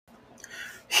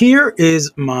Here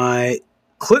is my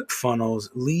ClickFunnels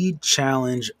lead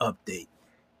challenge update.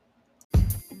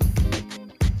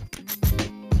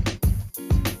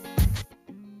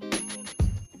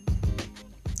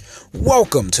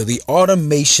 Welcome to the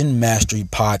Automation Mastery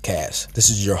Podcast. This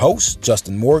is your host,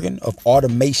 Justin Morgan of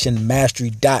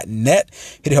automationmastery.net,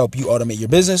 here to help you automate your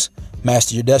business,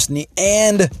 master your destiny,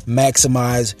 and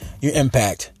maximize your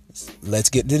impact. Let's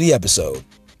get into the episode.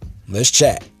 Let's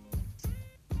chat.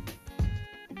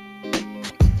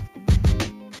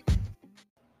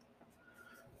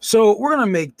 So we're going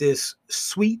to make this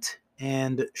sweet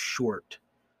and short.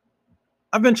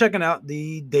 I've been checking out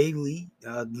the daily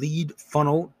lead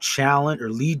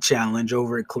challenge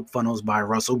over at ClickFunnels by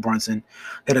Russell Brunson.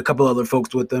 Had a couple other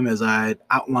folks with them as I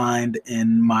outlined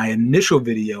in my initial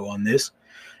video on this.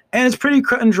 And it's pretty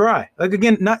cut and dry. Like,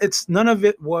 again, none of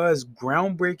it was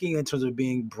groundbreaking in terms of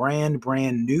being brand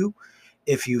new.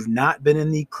 If you've not been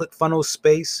in the ClickFunnels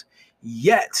space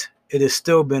yet, it has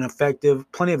still been effective.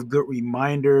 Plenty of good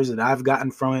reminders that I've gotten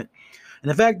from it.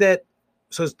 And the fact that,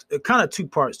 so it's kind of two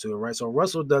parts to it, right? So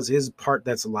Russell does his part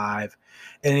that's live,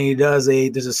 and there's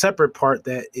a separate part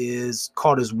that is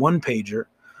called his one pager,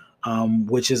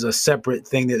 which is a separate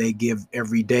thing that they give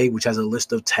every day, which has a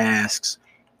list of tasks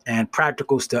and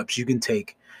practical steps you can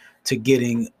take to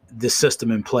getting the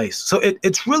system in place. So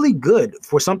it's really good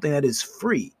for something that is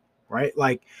free, right?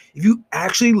 Like, if you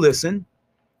actually listen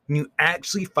and you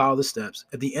actually follow the steps,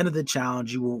 at the end of the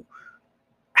challenge, you will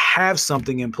have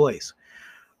something in place.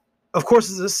 Of course,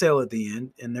 it's a sale at the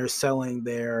end, and they're selling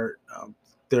their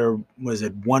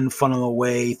one funnel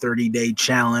away 30-day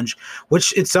challenge,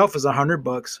 which itself is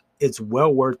 $100. It's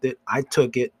well worth it. I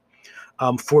took it.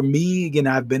 For me, again,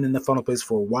 I've been in the funnel place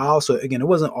for a while, so again, it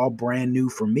wasn't all brand new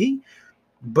for me.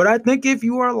 But I think if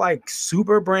you are like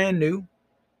super brand new,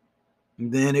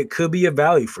 then it could be a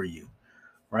value for you,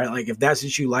 right? Like, if that's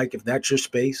what you like, if that's your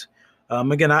space.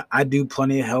 Again, I do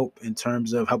plenty of help in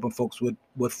terms of helping folks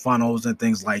with funnels and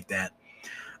things like that.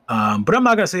 But I'm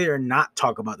not going to sit here and not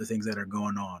talk about the things that are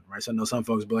going on, right? So I know some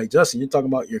folks be like, Justin, you're talking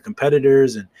about your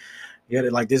competitors and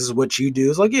like, this is what you do.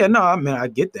 It's like, yeah, no, I mean, I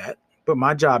get that. But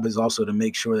my job is also to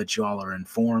make sure that you all are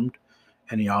informed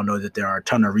and y'all know that there are a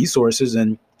ton of resources.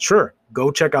 And sure,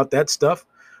 go check out that stuff.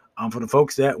 For the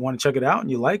folks that want to check it out and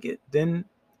you like it, then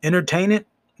entertain it,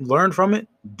 learn from it,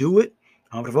 do it.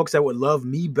 For the folks that would love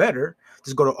me better,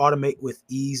 just go to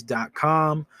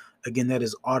automatewithease.com. Again, that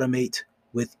is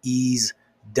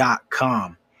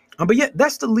automatewithease.com. But yeah,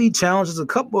 that's the lead challenge. There's a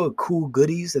couple of cool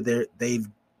goodies that they've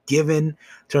given in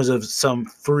terms of some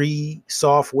free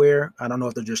software. I don't know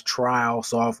if they're just trial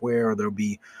software or they'll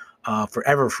be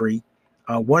forever free.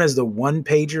 One is the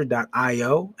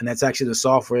onepager.io, and that's actually the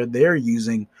software they're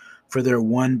using for their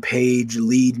one-page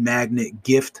lead magnet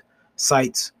gift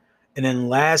sites. And then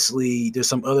lastly, there's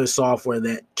some other software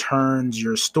that turns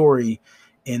your story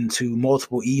into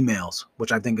multiple emails,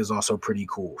 which I think is also pretty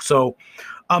cool. So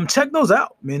check those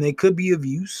out, man. They could be of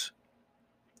use.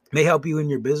 May help you in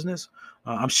your business.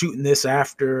 I'm shooting this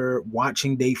after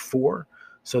watching day 4.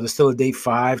 So there's still a day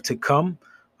 5 to come.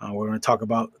 We're going to talk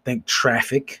about, I think,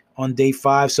 traffic on day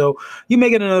 5. So you may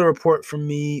get another report from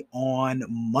me on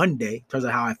Monday in terms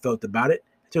of how I felt about it,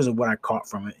 in terms of what I caught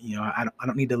from it. I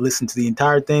don't need to listen to the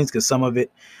entire things because some of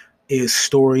it is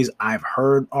stories I've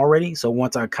heard already. So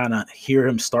once I kind of hear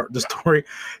him start the story,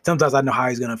 sometimes I know how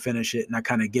he's going to finish it, and I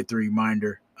kind of get the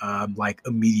reminder like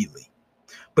immediately.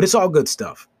 But it's all good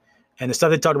stuff. And the stuff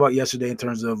they talked about yesterday in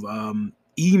terms of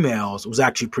emails was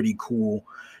actually pretty cool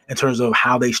in terms of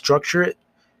how they structure it.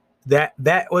 That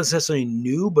wasn't necessarily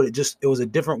new, but it was a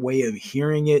different way of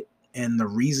hearing it and the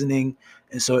reasoning.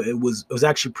 And so it was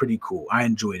actually pretty cool. I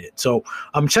enjoyed it. So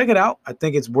check it out. I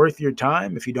think it's worth your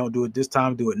time. If you don't do it this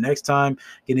time, do it next time.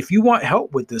 And if you want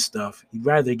help with this stuff, you'd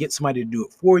rather get somebody to do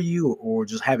it for you or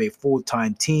just have a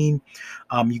full-time team.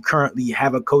 You currently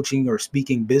have a coaching or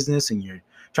speaking business and you're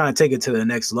trying to take it to the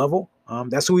next level.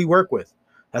 That's who we work with.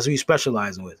 That's who we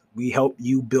specialize with. We help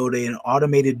you build an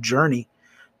automated journey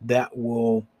that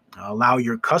will allow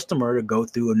your customer to go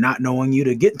through not knowing you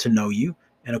to get to know you,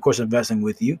 and of course investing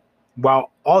with you,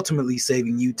 while ultimately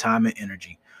saving you time and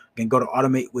energy. Again, go to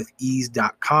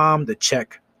automatewithease.com to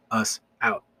check us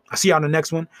out. I'll see you on the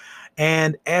next one.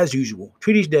 And as usual,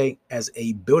 treat each day as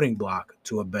a building block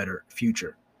to a better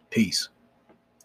future. Peace.